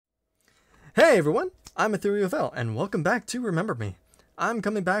Hey everyone, I'm Ethereal, and welcome back to Remember Me. I'm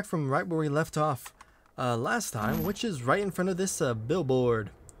coming back from right where we left off last time, which is right in front of this billboard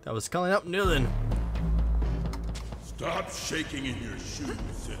that was calling out Nilin. Stop shaking in your shoes,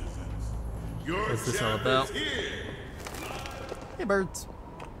 citizens. What's this all about? Hey birds.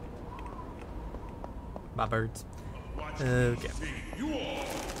 Bye birds. Okay.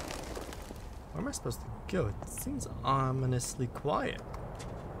 Where am I supposed to go? It seems ominously quiet.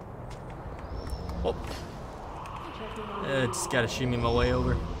 Oh. Just gotta shimmy my way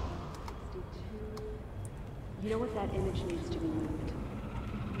over. You know what, that image needs to be moved.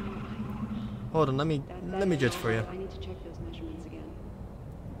 Hold on, let me judge for you. I need to check those measurements again.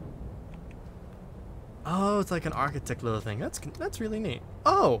 Oh, it's like an architect little thing. That's really neat.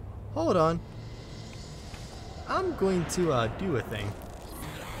 Oh, hold on. I'm going to do a thing.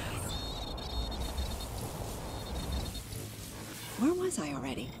 Where was I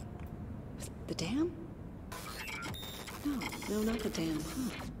already? The dam? No, not the dam.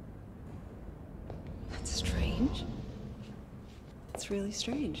 Huh. That's strange. It's really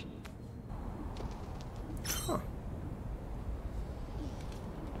strange. Huh.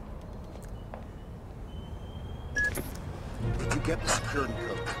 Did you get the security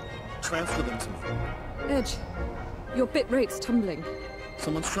codes? Transfer them to me. Edge, your bit rate's tumbling.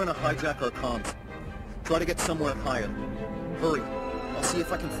 Someone's trying to hijack our comms. Try to get somewhere higher. Hurry. I'll see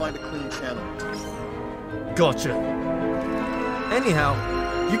if I can find a clean channel. Gotcha. Anyhow,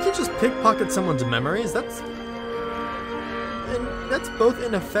 you can just pickpocket someone's memories. That's both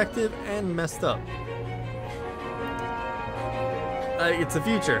ineffective and messed up. It's the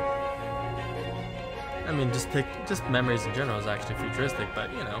future. I mean, just memories in general is actually futuristic,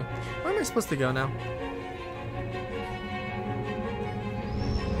 but you know, where am I supposed to go now?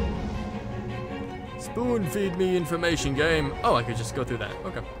 Spoon feed me information game. Oh, I could just go through that.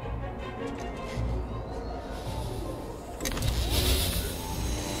 Okay.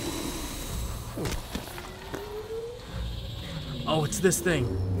 Ooh. Oh, it's this thing.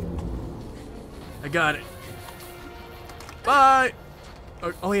 I got it. Bye.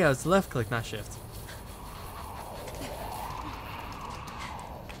 Oh yeah, it's left click, not shift.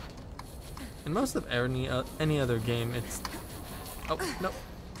 In most of any other game, it's... Oh, no.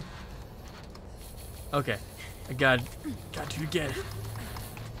 Okay, I got you again.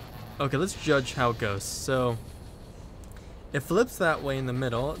 Okay, let's judge how it goes. So, it flips that way in the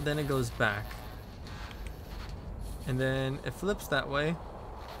middle, then it goes back. And then it flips that way,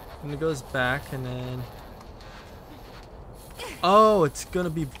 and it goes back, and then... Oh, it's gonna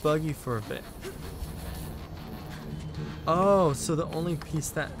be buggy for a bit. Oh, so the only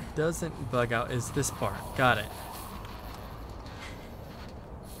piece that doesn't bug out is this part. Got it.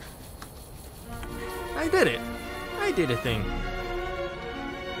 I did it. I did a thing.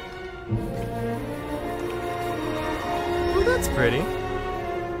 Oh, that's pretty.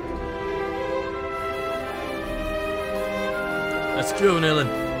 Let's go, Nilin.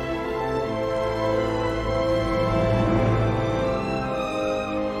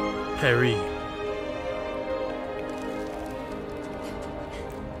 Perry.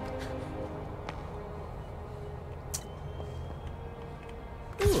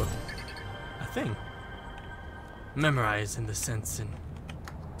 Ooh, a thing. Memorize in the sense in.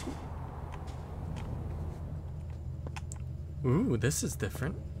 Ooh, this is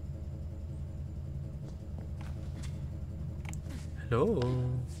different. Hello.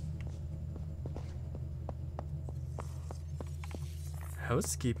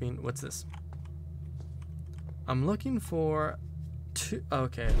 Housekeeping. What's this? I'm looking for two.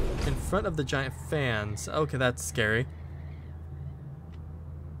 Okay, in front of the giant fans. Okay, that's scary.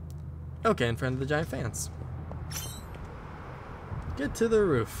 Okay, in front of the giant fans. Get to the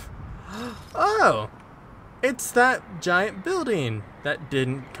roof. Oh! It's that giant building that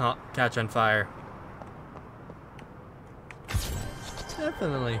didn't catch on fire.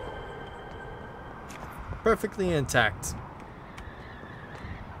 Definitely. Perfectly intact.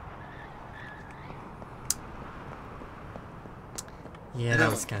 Yeah, that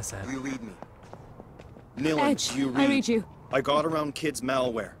was kind of sad. You read me. Nilin, Edge, you read. I read you. I got around kids'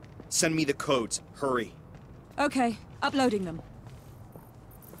 malware. Send me the codes. Hurry. Okay, uploading them.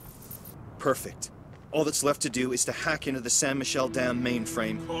 Perfect. All that's left to do is to hack into the San Michel Dam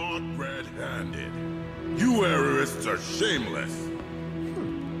mainframe. Caught red-handed. You errorists are shameless.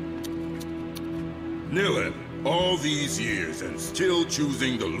 Nilin, all these years and still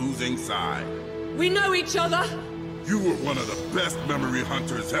choosing the losing side. We know each other! You were one of the best memory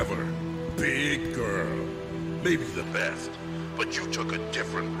hunters ever. Big girl. Maybe the best. But you took a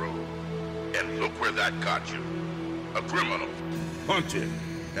different road. And look where that got you. A criminal. Hunted.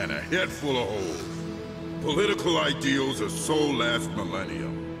 and a head full of holes. Political ideals are so last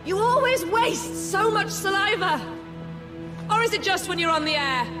millennium. You always waste so much saliva! Or is it just when you're on the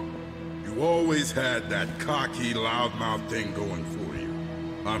air? You always had that cocky, loudmouth thing going for you.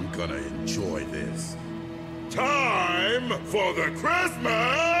 I'm gonna enjoy this. Time for the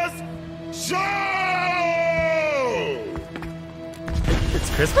Christmas show! It's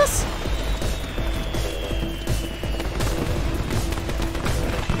Christmas?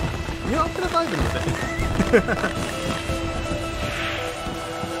 You know, I'm kind of vibing with it.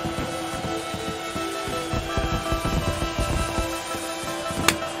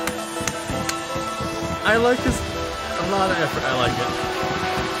 I like this. A lot of effort. I like it.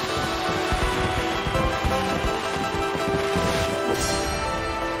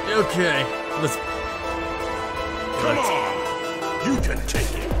 Okay, Come on! You can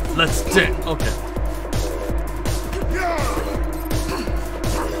take it! let's dance. Okay.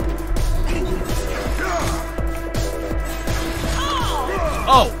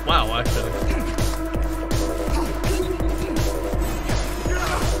 Oh wow! Actually,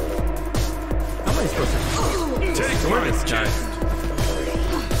 how am I supposed to Take destroy my this guy?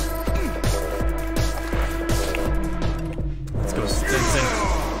 Let's go, Stinson.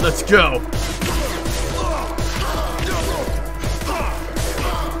 Let's go.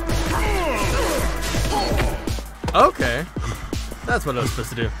 Okay, that's what I was supposed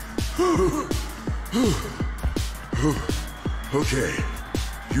to do. Okay,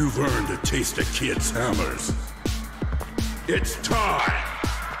 you've earned a taste of kids' hammers. It's time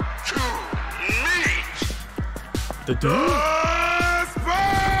to meet The dude? the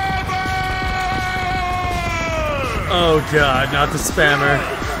spammer! Oh god, not the spammer.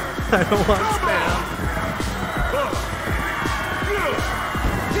 I don't want spam.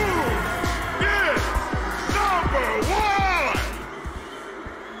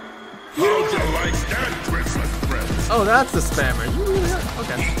 How'd you like that, Christmas present? Oh, that's the spammer. You really are?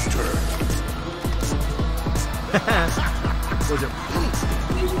 Okay. Easter. Was it?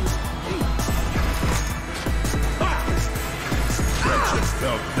 Friendship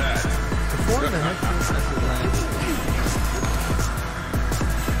felt that. Before the heck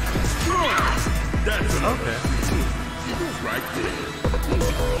That's enough. Okay. Right there.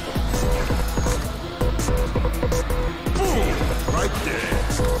 Boom! Right there.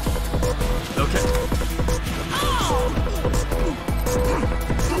 Okay.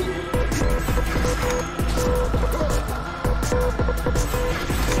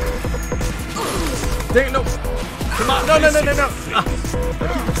 Dang it, no. Come on. No. Ah, I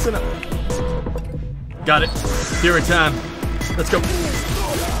keep mixing up. Got it. Hero time. Let's go.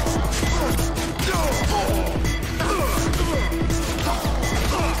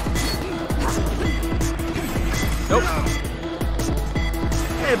 Nope.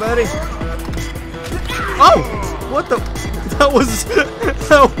 Hey, buddy. Oh! What the? That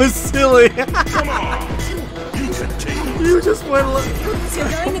was silly. Come on! You can take it. You just went. So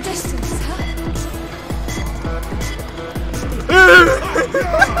you're in the distance, huh?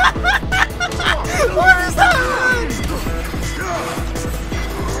 What is that?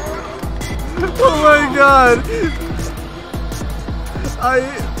 Oh my god!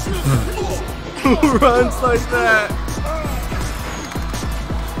 Who runs like that?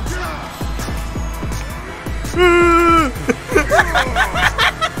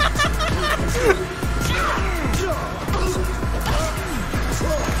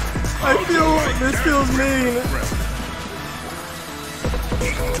 I feel this feels mean.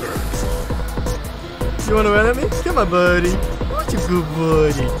 You want to run at me? Come on, buddy. What you good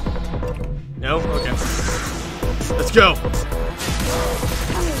buddy? No? Okay. Let's go.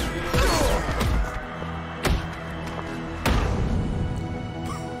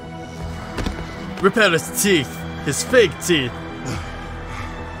 Rip out his teeth. His fake teeth.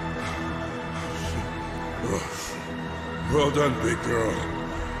 Well done, big girl.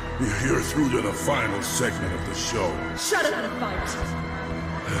 You're through to the final segment of the show. Shut up and fight.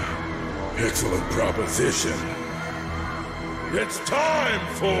 Excellent proposition. It's time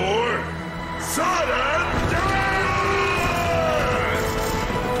for sudden death!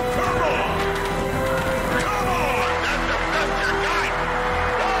 Come on! Come on! That's the best you got!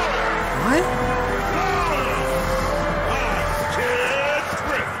 What? Kids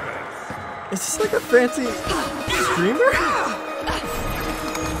Christmas! Is this like a fancy streamer?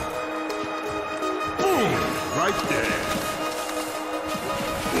 Boom! Right there.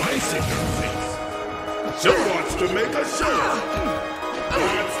 Placing your face. She wants to make a show.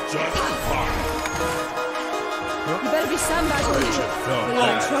 That's just fine. You better be sandbagging me. Felt Or you're in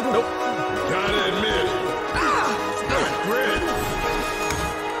that. trouble. Nope. Gotta admit, good grit.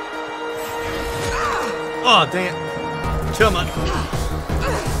 Oh, dang it. Come on.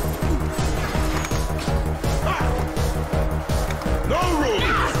 No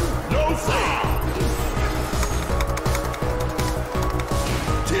rules, no foul.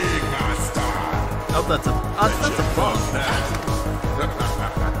 Dig my style. Oh, that's a boss.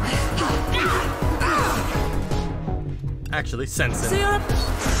 Actually, sense So it. you're a...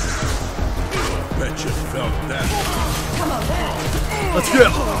 Bet you felt that. Let's go.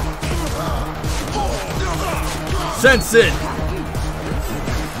 Sense it.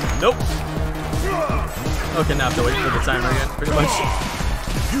 Nope. Okay, now I have to wait for the timer again, pretty much.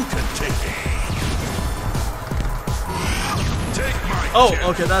 You can take it. Take my Oh, chip.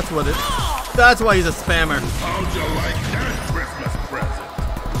 okay, that's what it. That's why he's a spammer. How'd you like that Christmas present?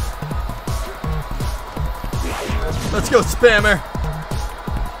 Let's go, spammer.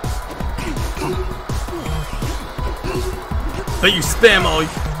 But you spam all.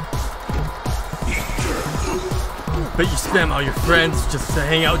 But you spam all your friends just to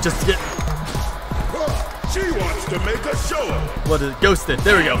hang out, just to get. She wants to make a show of it. What is it? Ghosted.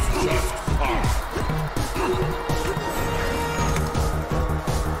 There we go. Just fine.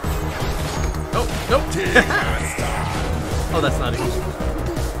 Oh, nope. Dig my style. Oh, that's not it.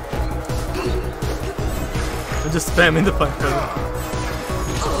 I'm just spamming the punch button.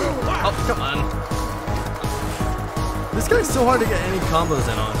 Oh, come on. This guy's so hard to get any combos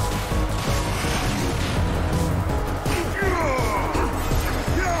in on.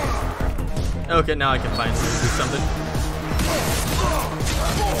 Okay, now I can finally do something.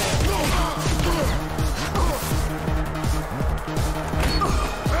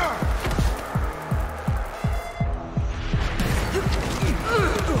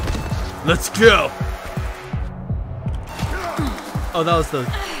 Let's go! Oh, that was the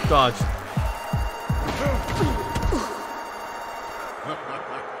dodge.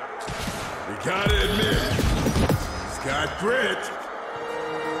 You gotta admit, he's got grit.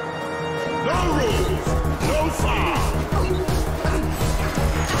 No rules, no foul.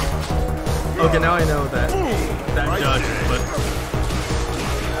 Okay, now I know that dodge, but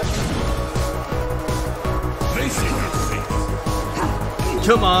Lacing her face.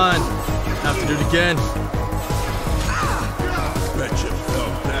 come on! Have to do it again. Bet you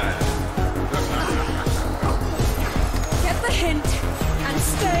felt that. Get the hint and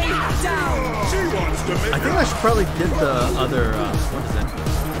stay down. She wants to make I think I should probably get the other, what is it?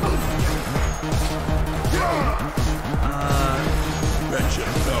 Bet you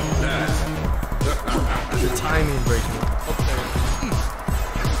felt that. The timing breaking. Oh,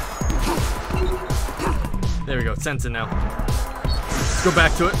 there we go, sense it now. Let's go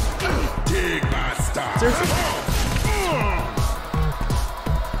back to it. Dig my style. Seriously?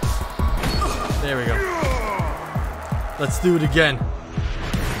 There we go. Let's do it again.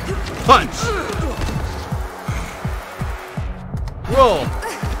 Punch! Roll!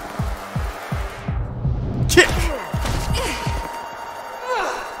 Kick!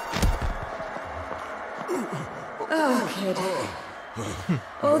 Oh, kid.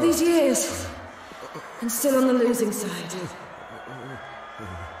 All these years, and still on the losing side.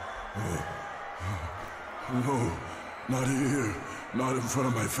 No, not here. Not in front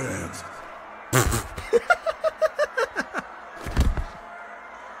of my fans.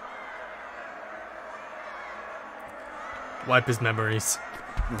 Wipe his memories.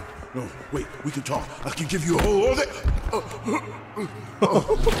 No, wait, we can talk. I can give you a whole other.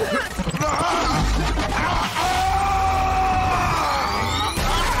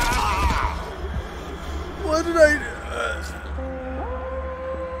 What did I...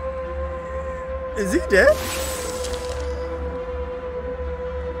 Is he dead?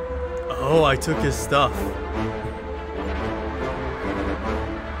 Oh, I took his stuff.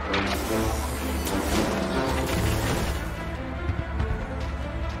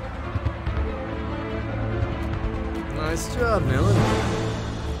 Nice job, Nilin.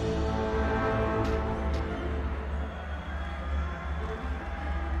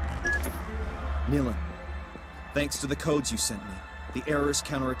 Nilin, thanks to the codes you sent me, the Error's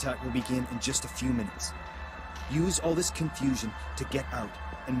counterattack will begin in just a few minutes. Use all this confusion to get out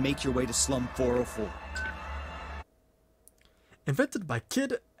and make your way to Slum 404. Invented by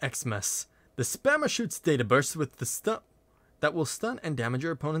Kid Xmas, the spammer shoots data bursts with the stun that will stun and damage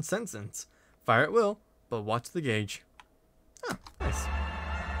your opponent's senses. Fire at will, but watch the gauge. Oh, nice.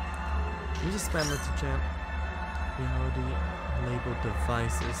 Use a spammer to jam reality labeled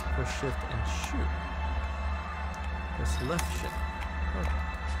devices. Press shift and shoot. Press left shift. Okay.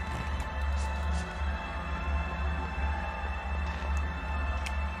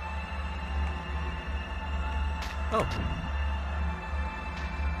 Oh.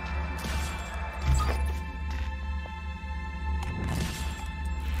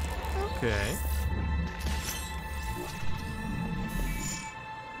 Okay.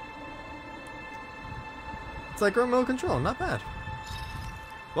 It's like remote control, not bad.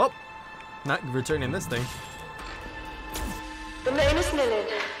 Well, not returning this thing. The name is Nilin.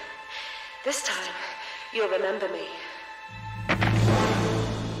 This time, you'll remember me.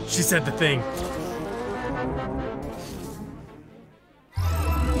 She said the thing.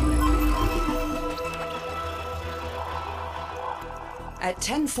 At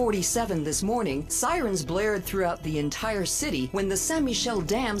 10:47 this morning, sirens blared throughout the entire city when the Saint-Michel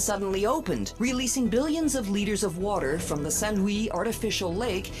Dam suddenly opened, releasing billions of liters of water from the Saint-Louis artificial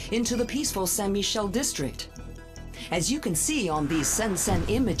lake into the peaceful Saint-Michel district. As you can see on these Sen-Sen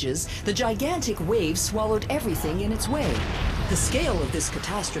images, the gigantic wave swallowed everything in its way. The scale of this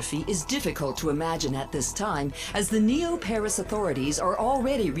catastrophe is difficult to imagine at this time, as the Neo-Paris authorities are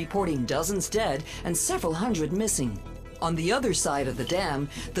already reporting dozens dead and several hundred missing. On the other side of the dam,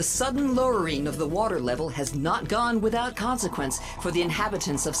 the sudden lowering of the water level has not gone without consequence for the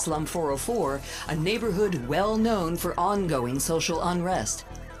inhabitants of Slum 404, a neighborhood well known for ongoing social unrest.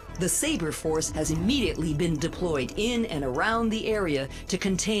 The Sabre Force has immediately been deployed in and around the area to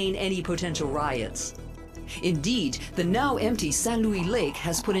contain any potential riots. Indeed, the now empty Saint-Louis Lake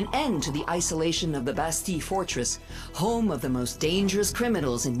has put an end to the isolation of the Bastille Fortress, home of the most dangerous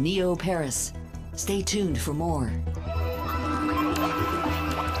criminals in Neo-Paris. Stay tuned for more.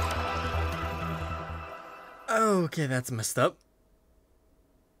 Okay, that's messed up.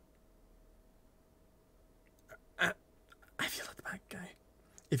 I feel like the bad guy.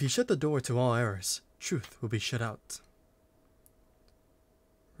 If you shut the door to all errors, truth will be shut out.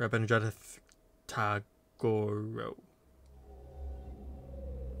 Rabindranath Tagore.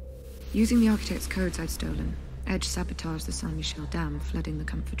 Using the architect's codes I'd stolen, Edge sabotaged the Saint-Michel Dam, flooding the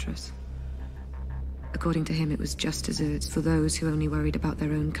Comfortress. According to him, it was just desserts for those who only worried about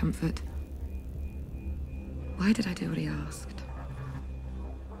their own comfort. Why did I do what he asked?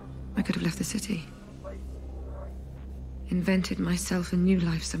 I could have left the city. Invented myself a new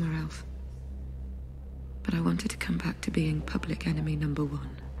life somewhere else. But I wanted to come back to being public enemy number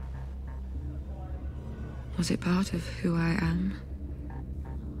one. Was it part of who I am?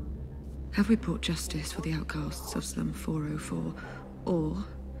 Have we brought justice for the outcasts of Slum 404, or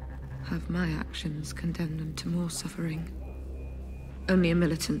have my actions condemned them to more suffering? Only a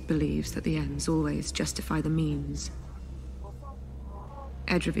militant believes that the ends always justify the means.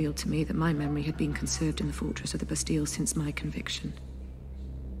 Ed revealed to me that my memory had been conserved in the fortress of the Bastille since my conviction.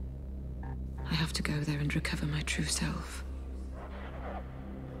 I have to go there and recover my true self.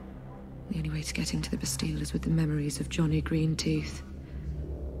 The only way to get into the Bastille is with the memories of Johnny Greenteeth,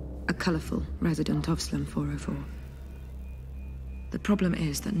 a colourful resident of Slum 404. The problem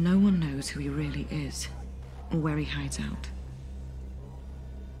is that no one knows who he really is, or where he hides out.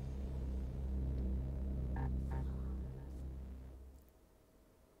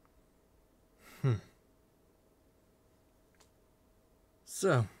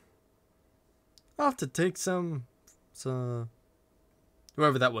 So, I'll have to take some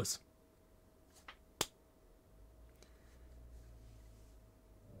whoever that was.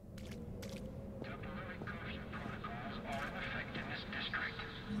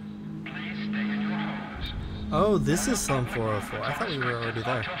 Oh, this is Slum 404. I thought we were already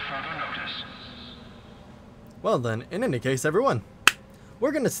there. Well then, in any case, everyone,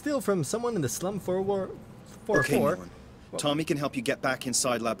 we're gonna steal from someone in the Slum 404. Okay, Nolan. Tommy can help you get back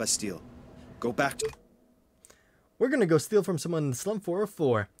inside La Bastille. Go back to... We're gonna go steal from someone in the Slum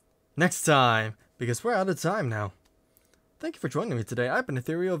 404 next time, because we're out of time now. Thank you for joining me today. I've been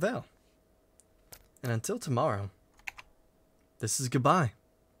Ethereal Vale. And until tomorrow, this is goodbye.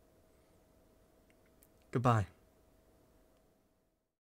 Goodbye.